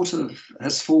sort of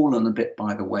has fallen a bit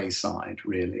by the wayside,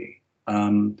 really.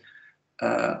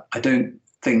 I don't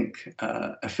think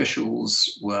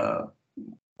officials were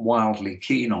wildly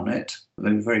keen on it.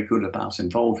 They were very good about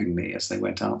involving me as they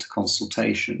went out to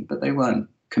consultation, but they weren't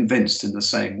convinced in the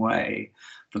same way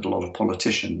that a lot of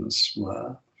politicians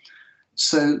were.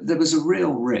 So there was a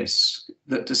real risk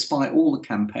that despite all the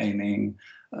campaigning,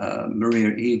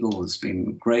 Maria Eagle has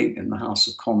been great in the House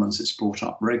of Commons. It's brought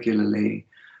up regularly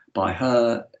by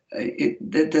her.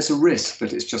 There's a risk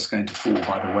that it's just going to fall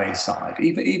by the wayside,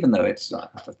 even though it's, I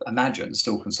imagine,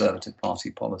 still Conservative Party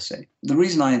policy. The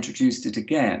reason I introduced it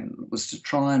again was to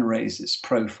try and raise its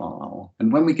profile.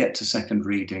 And when we get to second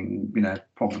reading,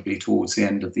 probably towards the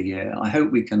end of the year, I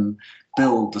hope we can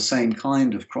build the same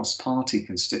kind of cross-party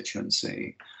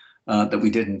constituency that we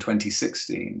did in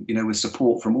 2016, with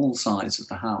support from all sides of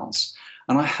the House.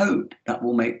 And I hope that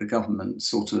will make the government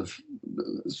sort of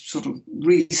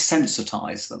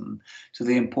resensitize them to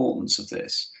the importance of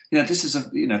this. This is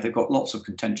they've got lots of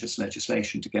contentious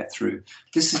legislation to get through.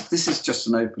 This is just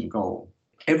an open goal.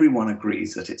 Everyone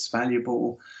agrees that it's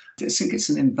valuable. I think it's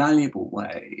an invaluable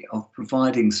way of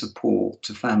providing support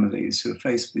to families who are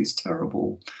faced with these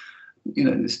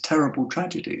terrible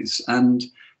tragedies. And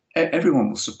everyone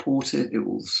will support it. It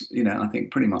will, I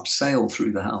think, pretty much sail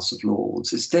through the House of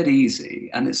Lords. It's dead easy,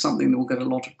 and it's something that will get a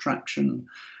lot of traction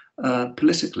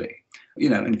politically,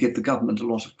 and give the government a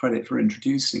lot of credit for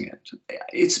introducing it.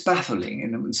 It's baffling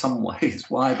in some ways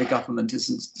why the government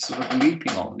isn't sort of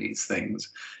leaping on these things.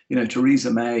 Theresa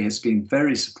May has been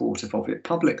very supportive of it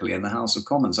publicly in the House of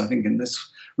Commons. I think in this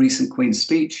recent Queen's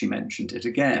speech, she mentioned it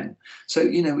again. So,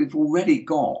 we've already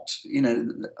got,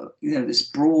 this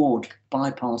broad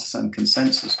bipartisan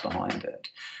consensus behind it.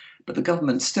 But the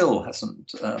government still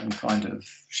hasn't kind of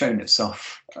shown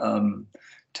itself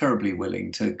terribly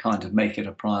willing to kind of make it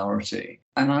a priority.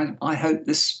 And I hope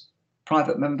this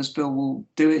private members bill will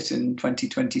do it in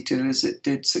 2022 as it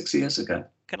did 6 years ago.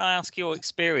 Can I ask your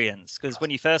experience? Because when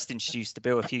you first introduced the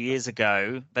bill a few years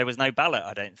ago, there was no ballot,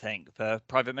 I don't think, for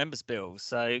private members' bills.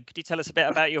 So could you tell us a bit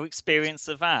about your experience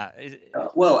of that?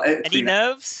 Any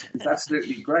nerves? It's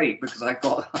absolutely great, because I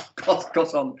got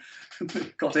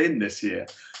in this year.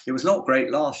 It was not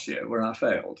great last year where I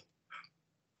failed.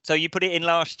 So you put it in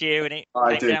last year and it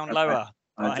went down lower.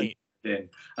 I did.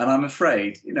 And I'm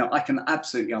afraid, I can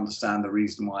absolutely understand the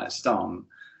reason why it's done.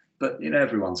 But,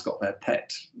 everyone's got their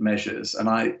pet measures. And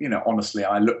honestly,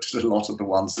 I looked at a lot of the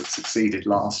ones that succeeded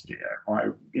last year.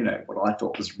 What I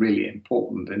thought was really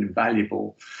important and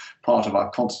invaluable part of our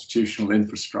constitutional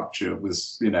infrastructure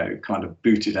was, kind of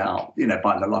booted out,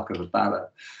 by the luck of the ballot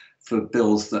for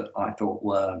bills that I thought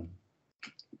were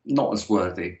not as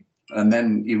worthy. And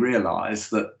then you realise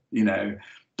that,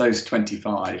 those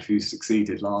 25 who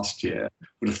succeeded last year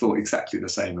would have thought exactly the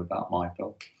same about my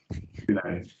bill.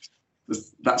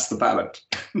 That's the ballot.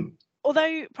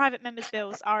 Although private members'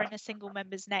 bills are in a single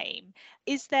member's name,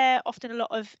 is there often a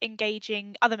lot of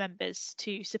engaging other members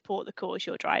to support the cause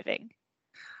you're driving?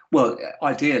 Well,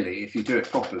 ideally, if you do it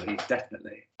properly,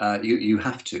 definitely. You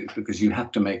have to, because you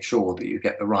have to make sure that you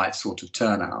get the right sort of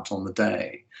turnout on the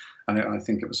day. I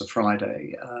think it was a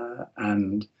Friday,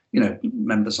 and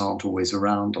members aren't always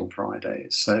around on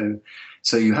Fridays.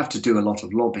 So you have to do a lot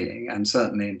of lobbying. And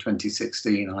certainly in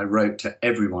 2016, I wrote to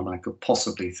everyone I could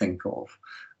possibly think of.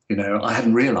 I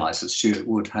hadn't realised that Stuart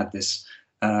Wood had this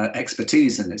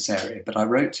expertise in this area, but I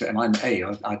wrote to him.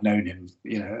 I'd known him,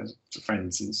 as a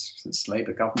friend since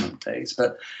Labour government days,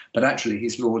 but actually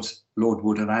he's Lord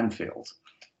Wood of Anfield,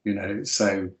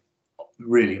 so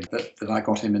really that I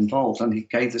got him involved. And he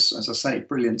gave this, as I say,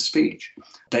 brilliant speech.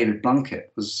 David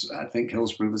Blunkett I think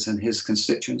Hillsborough was in his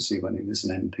constituency when he was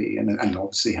an MP and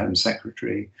obviously Home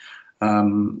Secretary.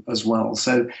 as well.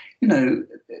 So, you know,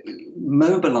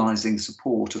 mobilising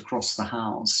support across the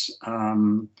House.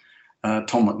 Tom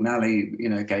McNally, you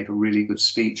know, gave a really good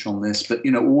speech on this. But,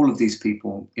 you know, all of these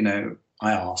people, you know,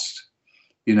 I asked,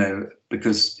 you know,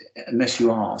 because unless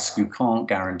you ask, you can't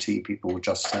guarantee people will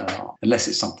just turn up unless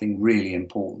it's something really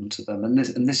important to them. And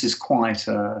this is quite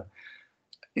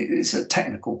it's a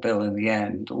technical bill in the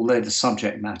end, although the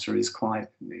subject matter is quite,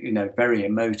 you know, very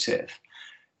emotive.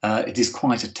 It is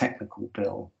quite a technical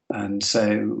bill, and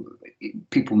so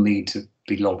people need to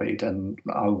be lobbied, and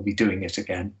I will be doing it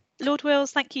again. Lord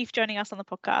Wills, thank you for joining us on the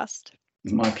podcast.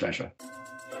 It's my pleasure.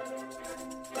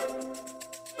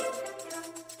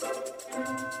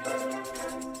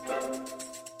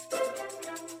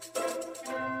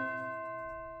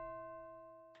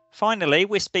 Finally,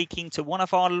 we're speaking to one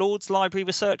of our Lord's Library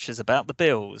researchers about the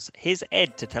bills. Here's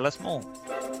Ed to tell us more.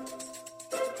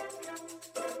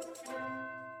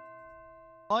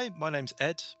 Hi, my name's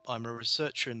Ed. I'm a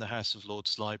researcher in the House of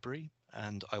Lords Library,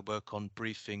 and I work on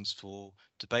briefings for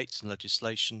debates and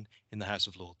legislation in the House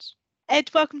of Lords. Ed,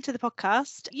 welcome to the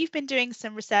podcast. You've been doing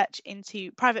some research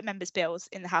into private members' bills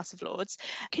in the House of Lords.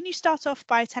 Can you start off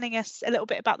by telling us a little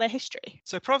bit about their history?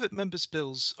 So private members'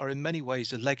 bills are in many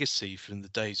ways a legacy from the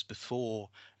days before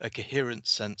a coherent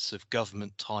sense of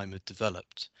government time had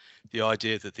developed. The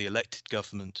idea that the elected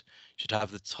government should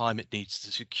have the time it needs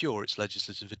to secure its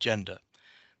legislative agenda.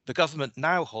 The government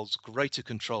now holds greater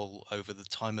control over the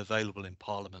time available in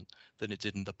Parliament than it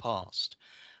did in the past.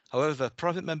 However,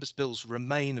 private members' bills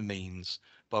remain a means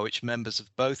by which members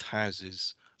of both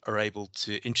houses are able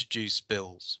to introduce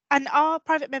bills. And are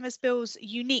private members' bills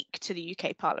unique to the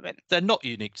UK Parliament? They're not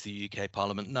unique to the UK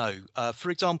Parliament, no.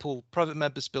 For example, private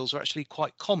members' bills are actually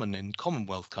quite common in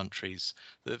Commonwealth countries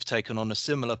that have taken on a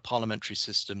similar parliamentary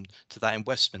system to that in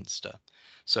Westminster.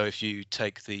 So if you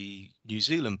take the New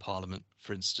Zealand Parliament,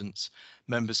 for instance,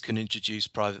 members can introduce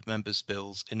private members'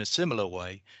 bills in a similar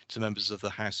way to members of the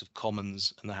House of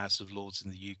Commons and the House of Lords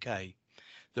in the UK.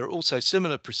 There are also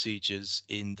similar procedures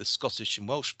in the Scottish and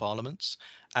Welsh Parliaments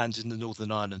and in the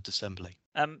Northern Ireland Assembly.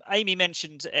 Amy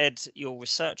mentioned, Ed, your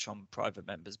research on private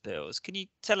members' bills. Can you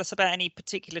tell us about any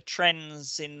particular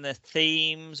trends in the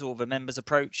themes or the members'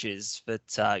 approaches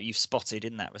that you've spotted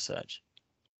in that research?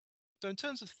 So in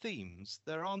terms of themes,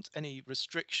 there aren't any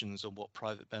restrictions on what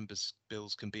private members'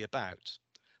 bills can be about.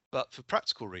 But for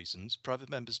practical reasons, private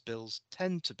members' bills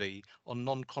tend to be on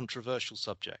non-controversial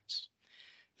subjects.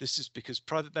 This is because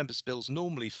private members' bills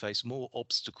normally face more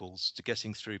obstacles to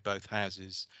getting through both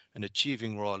houses and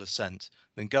achieving royal assent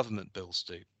than government bills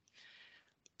do.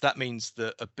 That means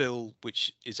that a bill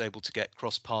which is able to get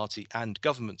cross-party and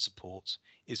government support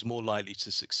is more likely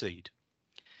to succeed.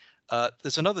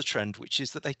 There's another trend, which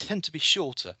is that they tend to be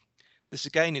shorter. This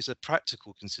again is a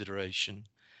practical consideration.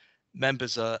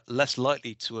 Members are less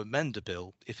likely to amend a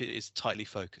bill if it is tightly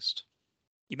focused.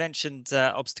 You mentioned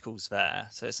obstacles there,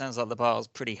 so it sounds like the bar is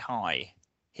pretty high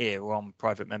here on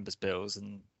private members' bills,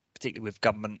 and particularly with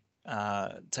government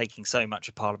taking so much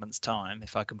of Parliament's time,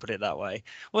 if I can put it that way.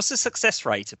 What's the success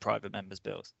rate of private members'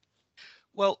 bills?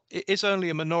 Well, it is only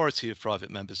a minority of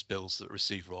private members' bills that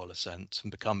receive royal assent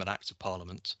and become an Act of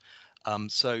Parliament.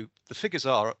 So the figures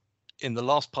are, in the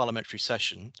last parliamentary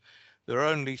session, there are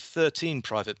only 13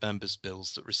 private members'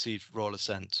 bills that received royal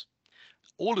assent.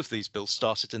 All of these bills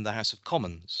started in the House of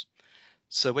Commons.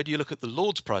 So when you look at the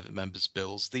Lords' private members'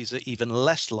 bills, these are even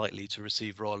less likely to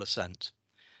receive royal assent.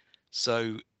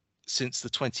 So since the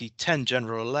 2010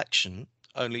 general election,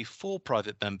 only 4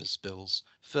 private members' bills,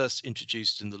 first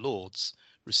introduced in the Lords,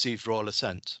 received royal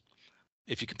assent.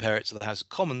 If you compare it to the House of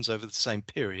Commons over the same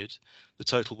period, the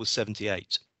total was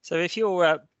 78. So if you're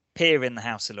a peer in the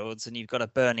House of Lords and you've got a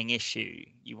burning issue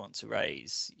you want to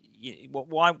raise,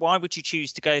 why would you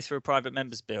choose to go through a private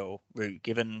members' bill route,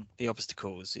 given the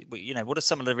obstacles? You know, what are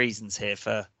some of the reasons here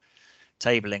for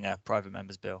tabling a private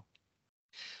members' bill?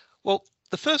 Well,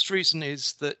 the first reason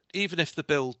is that even if the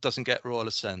bill doesn't get royal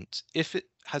assent, if it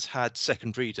has had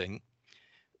second reading,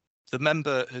 the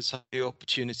member has had the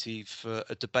opportunity for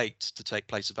a debate to take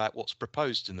place about what's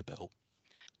proposed in the bill.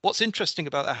 What's interesting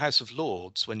about the House of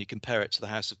Lords, when you compare it to the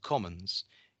House of Commons,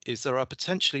 is there are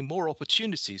potentially more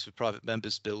opportunities for private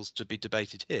members' bills to be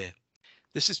debated here.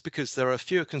 This is because there are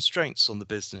fewer constraints on the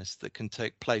business that can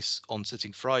take place on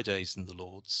sitting Fridays in the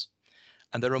Lords,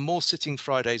 and there are more sitting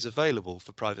Fridays available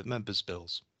for private members'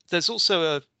 bills. There's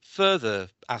also a further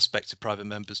aspect of private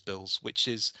members' bills, which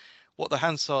is what the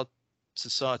Hansard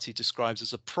Society describes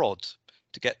as a prod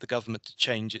to get the government to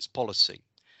change its policy.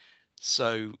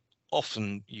 So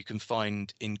often you can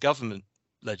find in government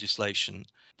legislation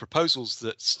proposals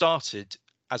that started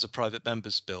as a private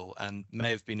member's bill and may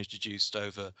have been introduced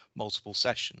over multiple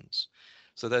sessions.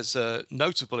 So there's a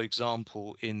notable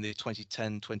example in the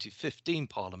 2010-2015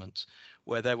 Parliament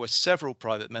where there were several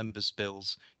private members'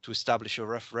 bills to establish a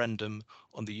referendum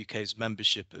on the UK's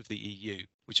membership of the EU,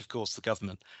 which of course the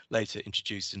government later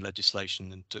introduced in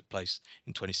legislation and took place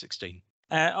in 2016.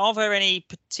 Are there any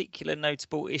particular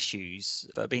notable issues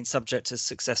that have been subject to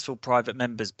successful private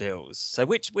members' bills? So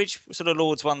which sort of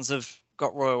Lords ones have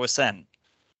got royal assent?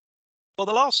 Well,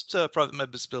 the last private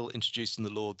members' bill introduced in the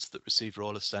Lords that received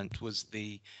royal assent was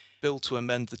the Bill to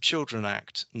amend the Children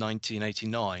Act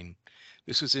 1989.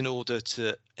 This was in order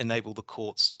to enable the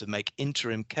courts to make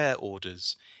interim care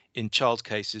orders in child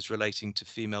cases relating to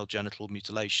female genital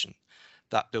mutilation.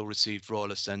 That bill received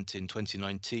royal assent in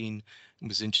 2019 and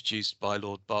was introduced by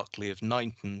Lord Berkeley of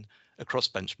Knighton, a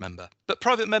crossbench member. But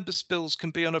private members' bills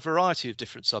can be on a variety of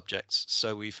different subjects.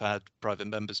 So we've had private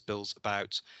members' bills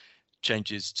about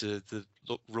changes to the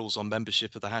rules on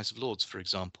membership of the House of Lords, for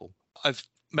example. I've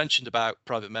mentioned about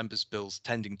private members' bills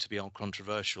tending to be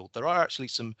uncontroversial. There are actually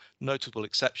some notable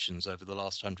exceptions over the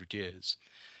last 100 years.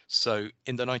 So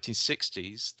in the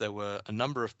 1960s, there were a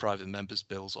number of private members'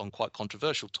 bills on quite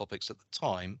controversial topics at the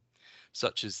time,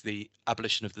 such as the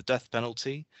abolition of the death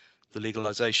penalty, the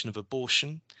legalization of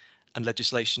abortion, and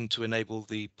legislation to enable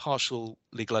the partial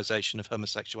legalization of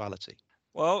homosexuality.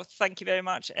 Well, thank you very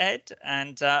much, Ed.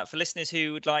 And for listeners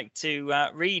who would like to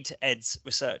read Ed's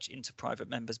research into private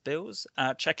members' bills,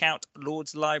 check out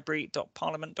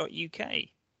lordslibrary.parliament.uk,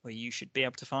 where you should be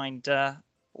able to find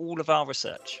all of our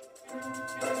research.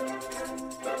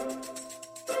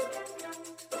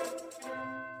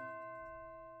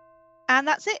 And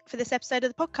that's it for this episode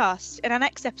of the podcast. In our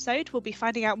next episode, we'll be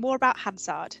finding out more about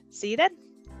Hansard. See you then.